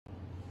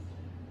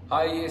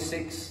Hi Year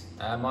 6,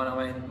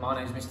 my name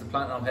is Mr.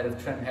 Plant and I'm head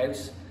of Trent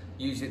House.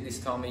 Usually at this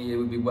time of year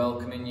we'd be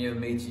welcoming you and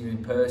meeting you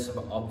in person,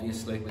 but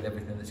obviously with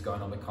everything that's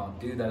going on we can't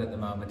do that at the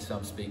moment, so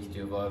I'm speaking to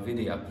you via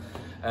video.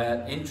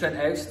 In Trent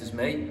House there's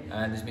me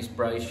and there's Miss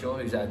Brayshaw,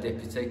 who's our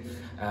deputy,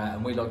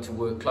 and we like to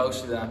work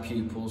closely with our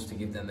pupils to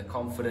give them the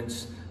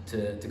confidence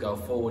to go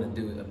forward and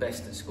do their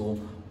best at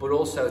school, but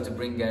also to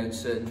bring out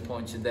certain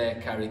points of their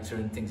character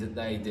and things that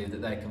they do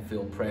that they can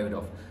feel proud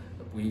of.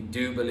 We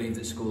do believe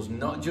that school's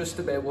not just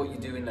about what you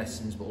do in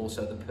lessons, but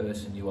also the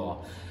person you are.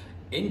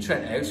 In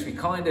Trent House,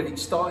 it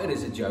started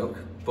as a joke,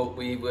 but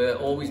we were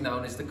always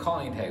known as the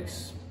kind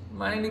house.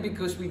 Mainly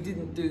because we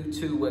didn't do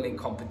too well in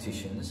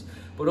competitions,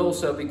 but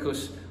also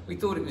because we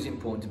thought it was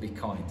important to be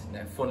kind.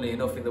 Now, funnily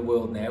enough, in the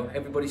world now,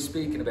 everybody's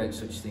speaking about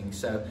such things.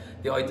 So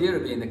the idea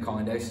of being the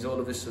kind house is all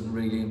of a sudden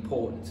really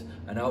important.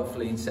 And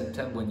hopefully in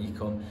September when you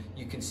come,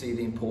 you can see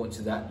the importance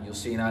of that. You'll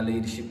see in our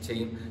leadership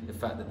team, the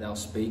fact that they'll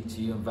speak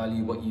to you and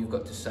value what you've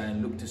got to say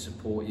and look to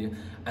support you.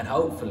 And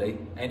hopefully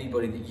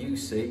anybody that you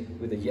see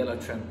with a yellow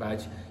Trent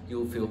badge,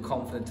 you'll feel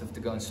confident enough to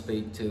go and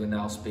speak to, and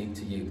they'll speak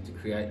to you to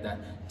create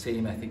that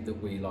team ethic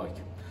that we like.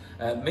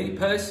 Me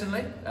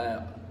personally,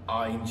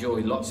 I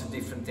enjoy lots of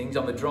different things.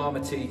 I'm a drama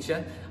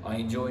teacher, I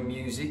enjoy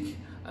music,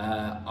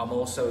 I'm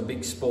also a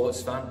big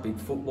sports fan, big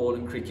football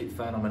and cricket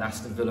fan. I'm an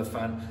Aston Villa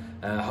fan.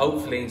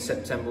 Hopefully in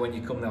September when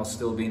you come they'll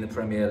still be in the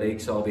Premier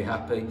League, so I'll be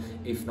happy.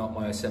 If not,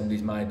 my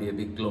assemblies may be a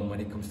bit glum when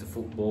it comes to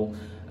football.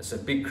 So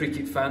big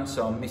cricket fan,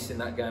 so I'm missing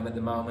that game at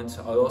the moment.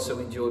 I also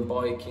enjoy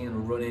biking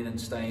and running and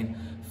staying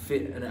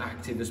fit and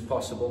active as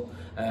possible,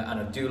 and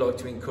I do like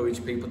to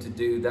encourage people to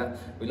do that.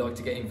 We like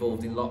to get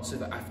involved in lots of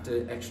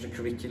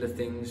extracurricular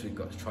things. We've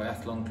got a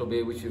triathlon club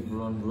here which we've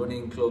run,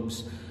 running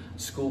clubs,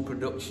 school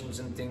productions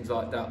and things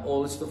like that,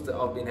 all the stuff that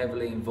I've been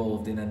heavily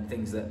involved in and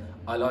things that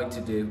I like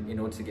to do in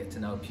order to get to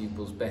know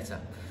pupils better.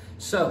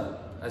 So,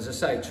 as I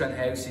say, Trent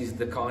House is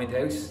the kind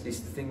house.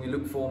 It's the thing we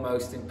look for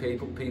most in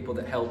people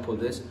that help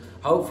others.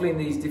 Hopefully in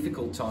these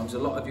difficult times, a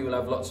lot of you will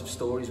have lots of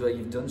stories where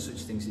you've done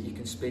such things that you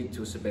can speak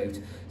to us about,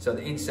 so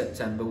that in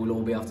September we'll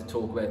all be able to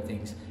talk about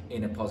things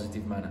in a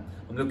positive manner.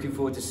 I'm looking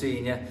forward to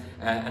seeing you,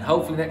 and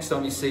hopefully next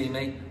time you see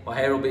me, my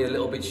hair will be a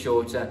little bit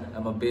shorter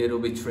and my beard will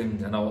be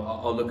trimmed and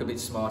I'll look a bit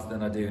smarter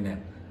than I do now.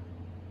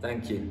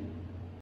 Thank you.